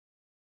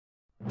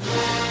Weh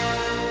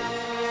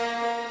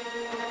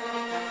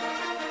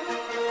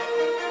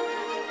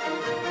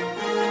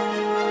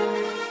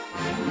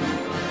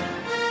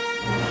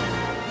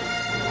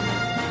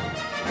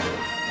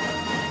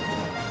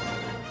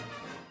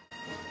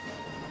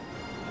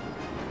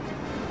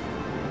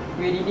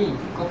Dini,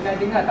 kau pernah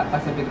dengar tak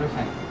pasal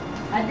PETROSAINS?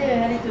 Ada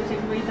hari tu saya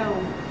beritahu.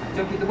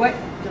 Jom kita buat?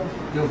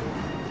 Jom.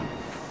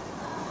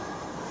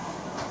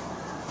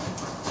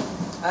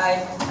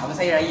 Hai, nama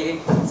saya Raya.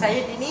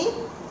 Saya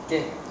Dini.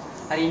 Okey,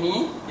 hari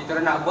ni kita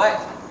orang nak buat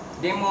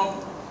demo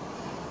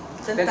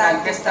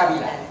Tentang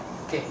kestabilan.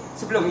 Okey,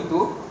 sebelum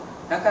itu,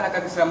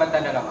 langkah-langkah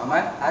keselamatan dalam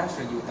amal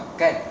haruslah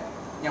diutamakan.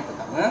 Yang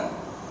pertama,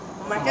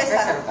 Memakai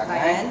sarung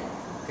tangan.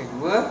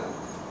 Kedua,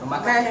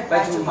 memakai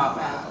baju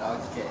amal.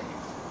 Okey.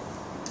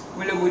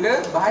 Mula-mula,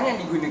 bahan yang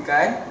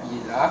digunakan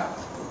ialah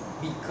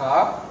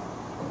bika,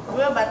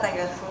 2 batang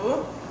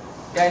garpu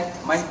dan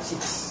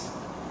mancis.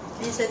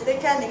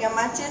 disertakan dengan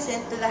mancis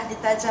yang telah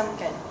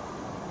ditajamkan.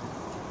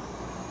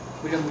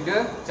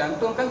 Mula-mula,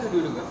 cantumkan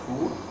kedua-dua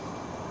garpu.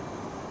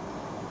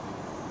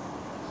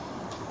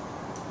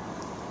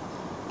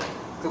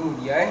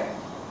 Kemudian,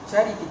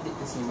 cari titik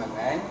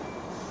keseimbangan.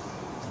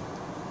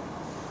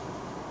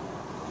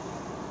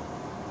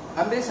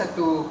 Ambil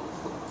satu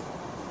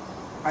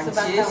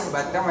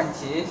sebatang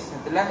mancis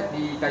yang telah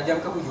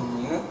ditajamkan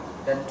hujungnya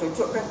dan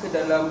cocokkan ke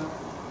dalam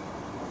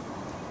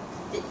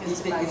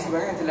titik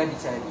keseimbangan yang telah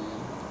dicari.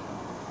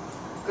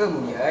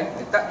 Kemudian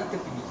letak di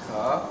tepi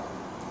bika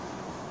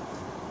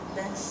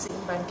dan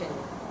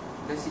seimbangkannya.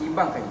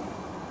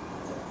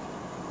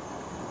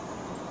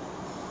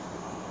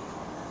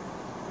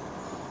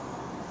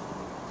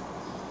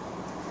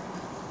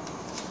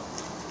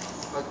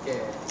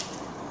 Okey.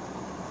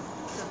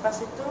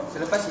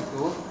 Selepas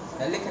itu,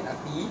 nyalakan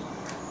api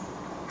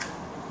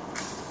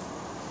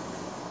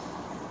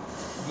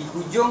di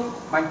hujung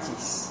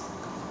mancis.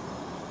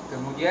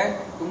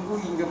 Kemudian tunggu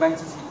hingga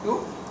mancis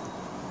itu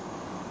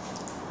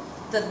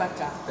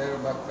terbakar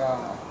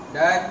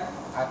dan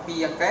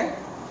api akan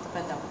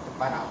terpadam.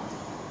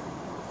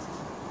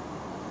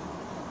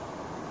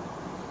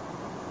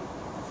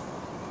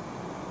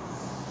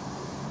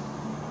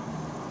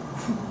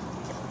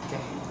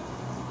 Okey.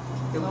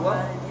 Kita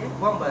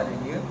buang bara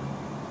dia.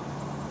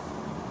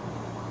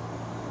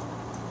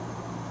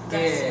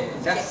 Okey,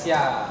 dah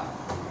siap.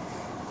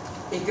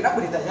 Kenapa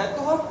dia tak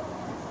jatuh ah?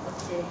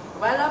 Okey.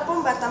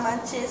 Walaupun batang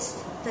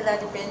mancis telah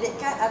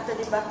dipendekkan atau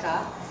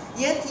dibakar,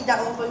 ia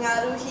tidak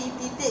mempengaruhi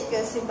titik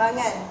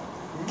keseimbangan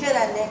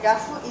kerana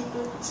garpu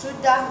itu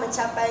sudah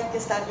mencapai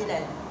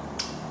kestabilan.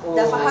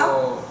 Dah faham?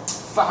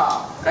 Faham.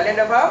 Kalian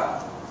dah faham?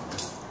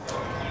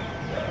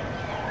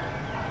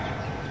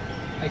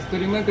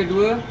 Eksperimen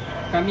kedua,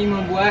 kami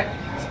membuat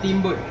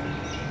steamboat.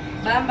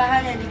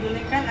 Bahan-bahan yang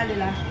digunakan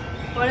adalah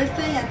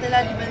polyester yang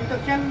telah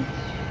dibentukkan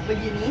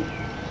begini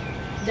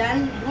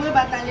dan 2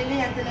 batang lilin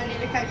yang telah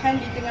dilekatkan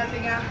di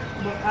tengah-tengah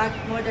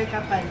model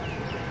kapal.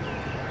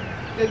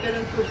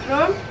 Gegelung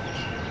kuprum,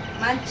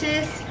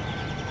 mancis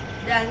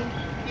dan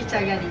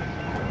picagari.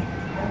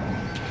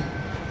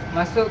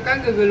 Masukkan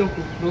gegelung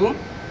kuprum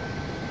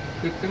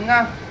ke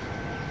tengah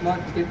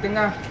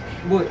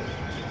bot.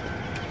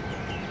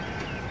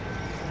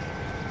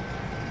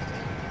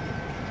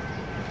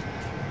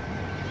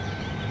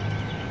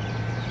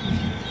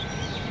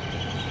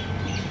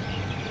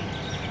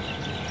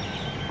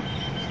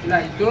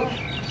 Setelah itu,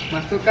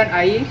 masukkan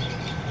air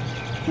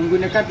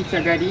menggunakan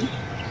picagari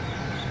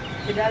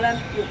ke dalam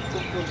tiup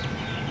kuprum.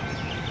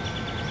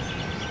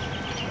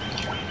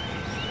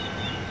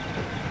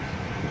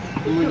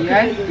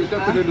 Kemudian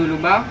tutup kedua-dua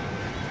lubang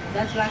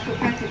dan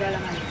selangkupkan ke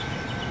dalam air.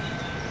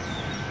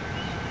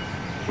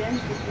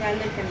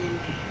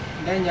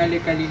 Dan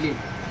nyalakan lilin.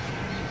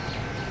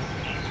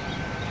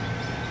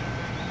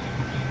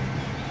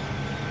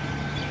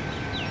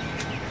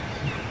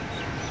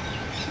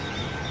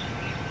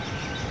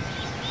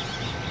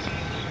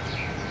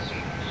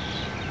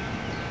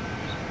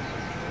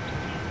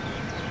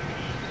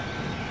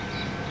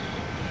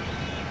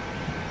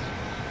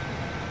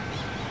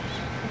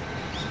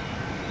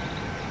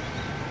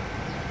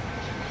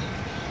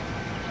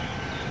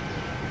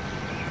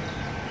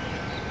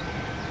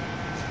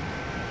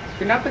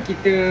 Kenapa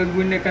kita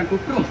gunakan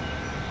kuprum?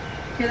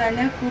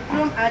 Kerana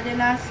kuprum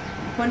adalah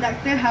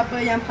konduktor haba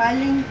yang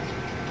paling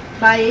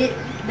baik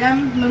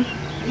dan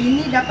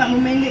ini dapat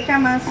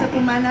memendekkan masa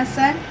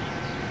pemanasan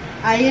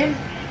air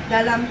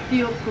dalam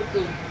tiup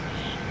kuprum.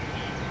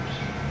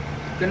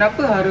 Kenapa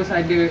harus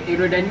ada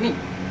aerodinamik?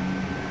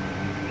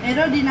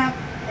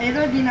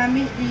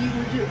 Aerodinamik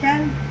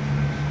diwujudkan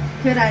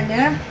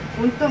kerana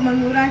untuk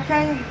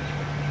mengurangkan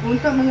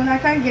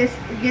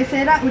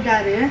geseran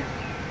udara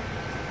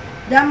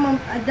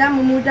dan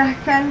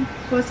memudahkan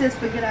proses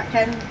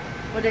pergerakan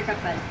model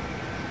kapal.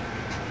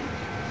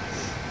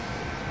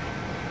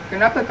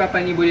 Kenapa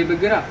kapal ni boleh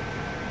bergerak?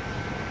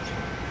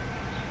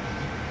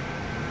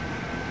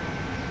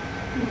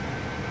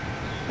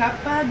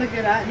 Kapal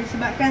bergerak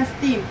disebabkan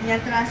steam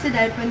yang terasa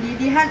dari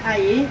pendidih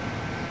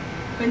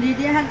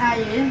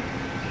air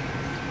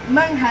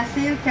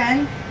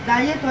menghasilkan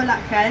daya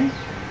tolakkan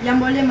yang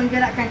boleh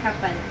menggerakkan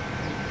kapal.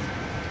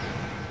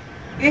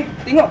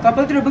 Tengok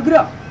kapal tu dah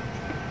bergerak.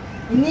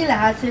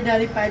 Inilah hasil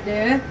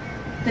daripada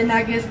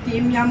tenaga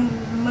steam yang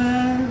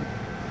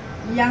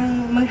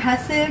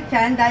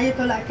menghasilkan daya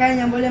tolakkan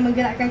yang boleh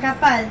menggerakkan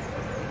kapal.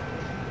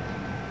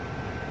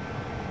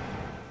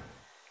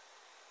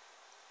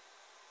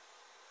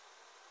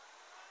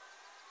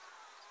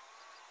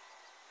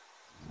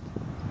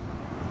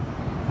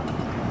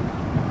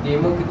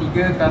 Demo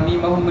ketiga, kami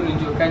mahu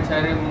menunjukkan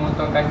cara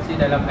memotong kaca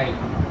dalam air.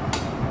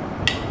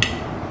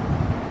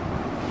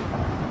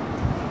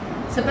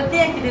 Seperti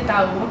yang kita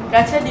tahu,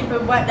 kaca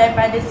diperbuat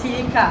daripada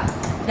silika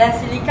dan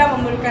silika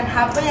memerlukan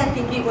haba yang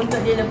tinggi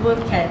untuk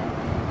dileburkan.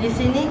 Di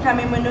sini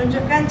kami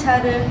menunjukkan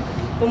cara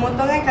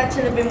pemotongan kaca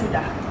lebih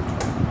mudah.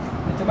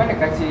 Macam mana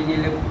kaca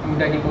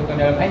mudah dipotong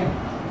dalam air?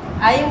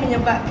 Air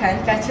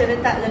menyebabkan kaca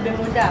retak lebih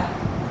mudah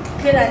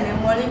kerana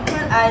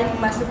molekul air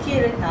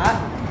memasuki retak.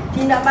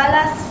 Tindak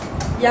balas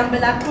yang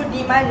berlaku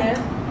di mana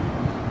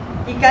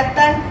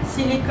ikatan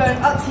silikon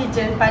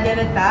oksigen pada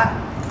retak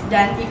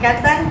dan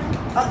ikatan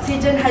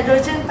oksigen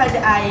hidrogen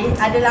pada air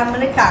adalah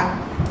melekang.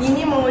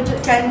 Ini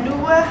mewujudkan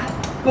dua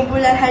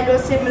kumpulan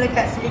hidrosil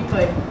melekat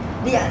silikon.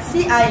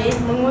 Reaksi air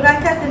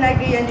mengurangkan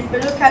tenaga yang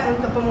diperlukan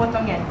untuk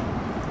pemotongan.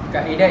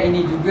 Kaedah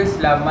ini juga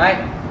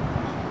selamat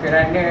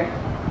kerana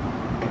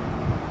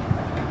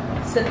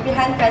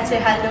serpihan kaca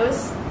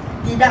halus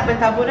tidak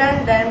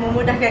bertaburan dan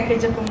memudahkan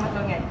kerja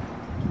pemotongan.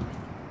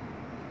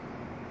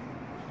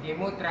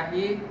 Demo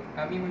terakhir,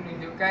 kami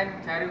menunjukkan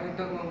cara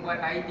untuk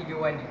membuat air 3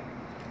 warna.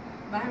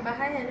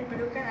 Bahan-bahan yang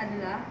diperlukan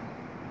adalah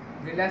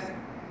gelas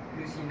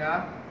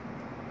lucina,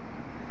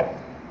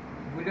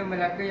 gula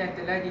melaka yang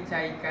telah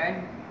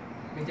dicairkan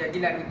menjadi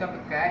larutan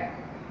pekat,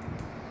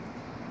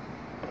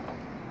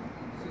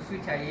 susu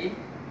cair,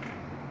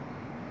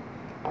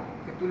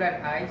 ketulan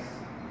ais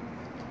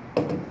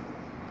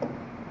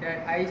dan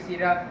air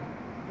sirap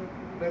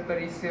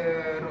berperisa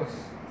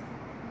ros.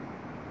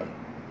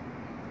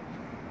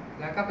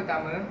 Langkah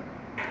pertama,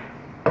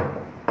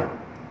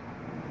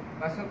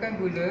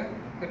 masukkan gula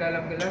ke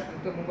dalam gelas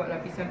untuk membuat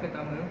lapisan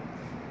pertama.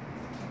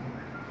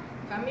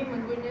 Kami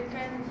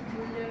menggunakan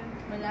gula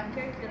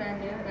melaka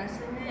kerana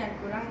rasanya yang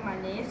kurang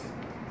manis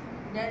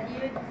dan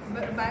ia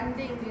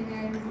berbanding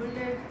dengan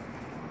gula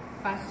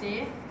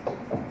pasir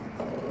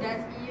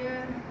dan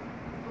ia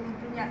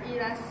mempunyai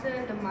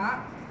rasa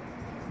lemak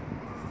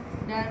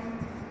dan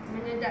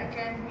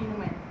menyedapkan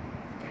minuman.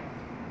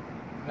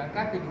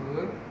 Langkah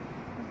kedua,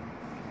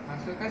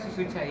 masukkan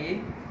susu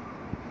cair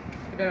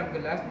ke dalam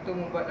gelas untuk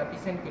membuat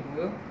lapisan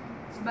kedua.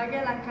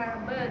 Sebagai langkah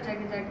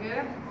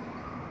berjaga-jaga,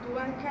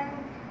 tuangkan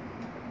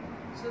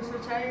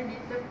susu cair di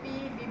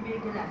tepi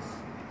bibir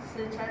gelas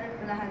secara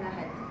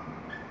perlahan-lahan.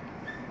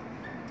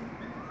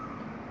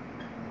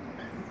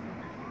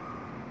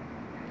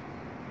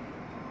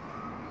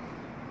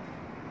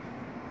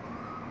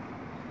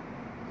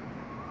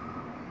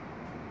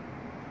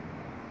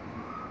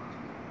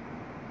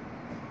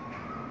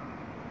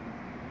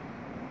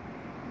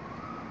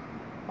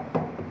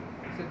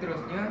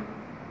 Seterusnya,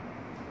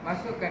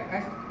 masukkan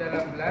ais ke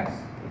dalam gelas.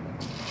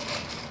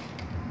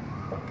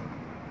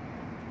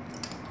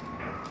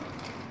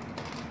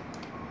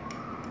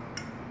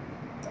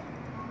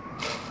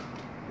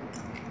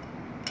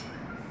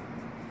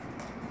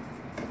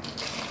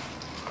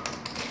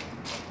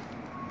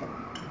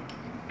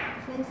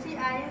 Fungsi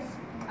ais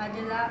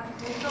adalah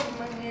untuk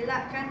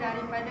mengelakkan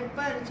daripada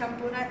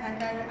percampuran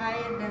antara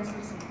air dan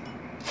susu.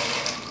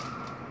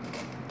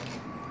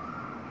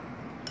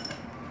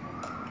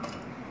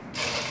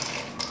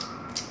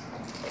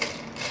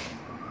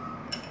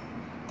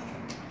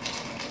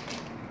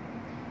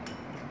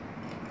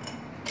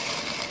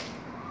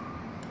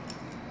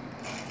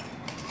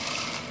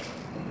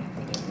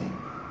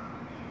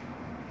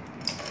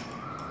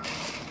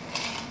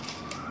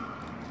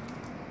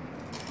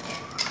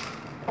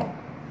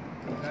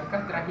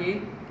 Langkah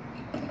terakhir,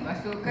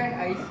 masukkan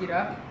air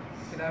sirap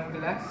ke dalam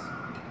gelas.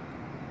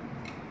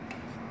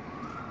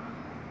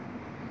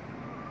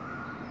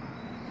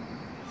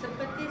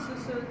 Seperti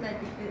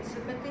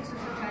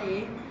susu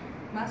cair,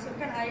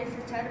 masukkan air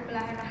secara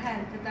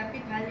perlahan-lahan,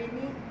 tetapi kali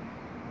ini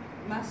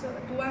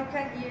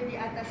tuangkan ia di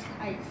atas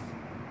ais.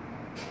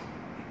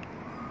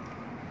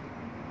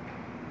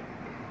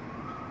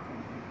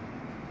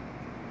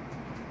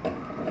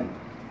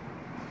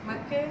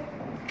 Maka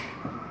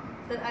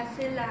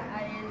terhasillah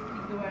air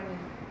 3 warna.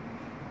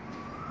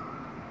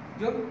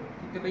 Jom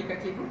kita bagi kat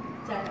cikgu.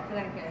 Cara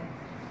terangkan.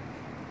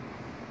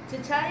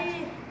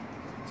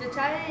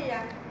 Cecair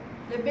yang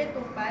lebih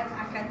tumpah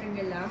akan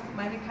tenggelam,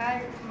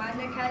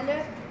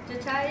 manakala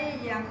cecair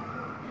yang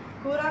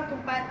kurang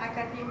tumpah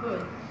akan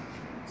timbul.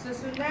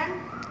 Susunan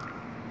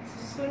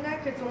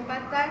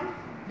ketumpatan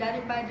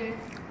daripada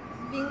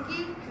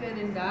tinggi ke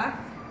rendah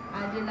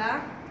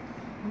adalah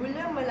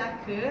gula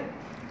melaka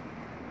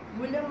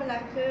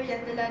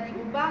yang telah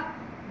diubah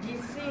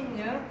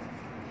jisimnya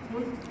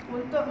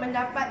untuk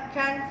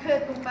mendapatkan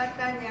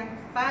ketumpatan yang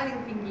paling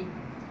tinggi,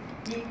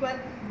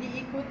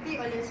 diikuti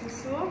oleh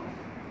susu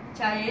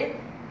cair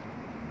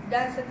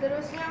Dan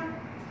seterusnya,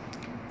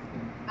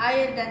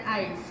 air dan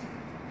ais.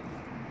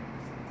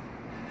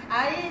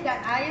 Air dan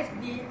ais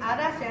di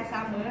aras yang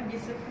sama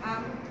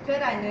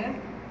kerana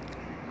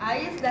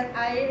ais dan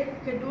air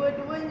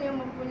kedua-duanya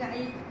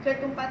mempunyai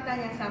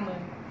ketumpatan yang sama.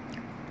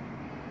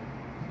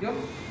 Jom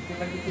kita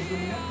bagi tujuh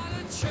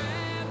minit.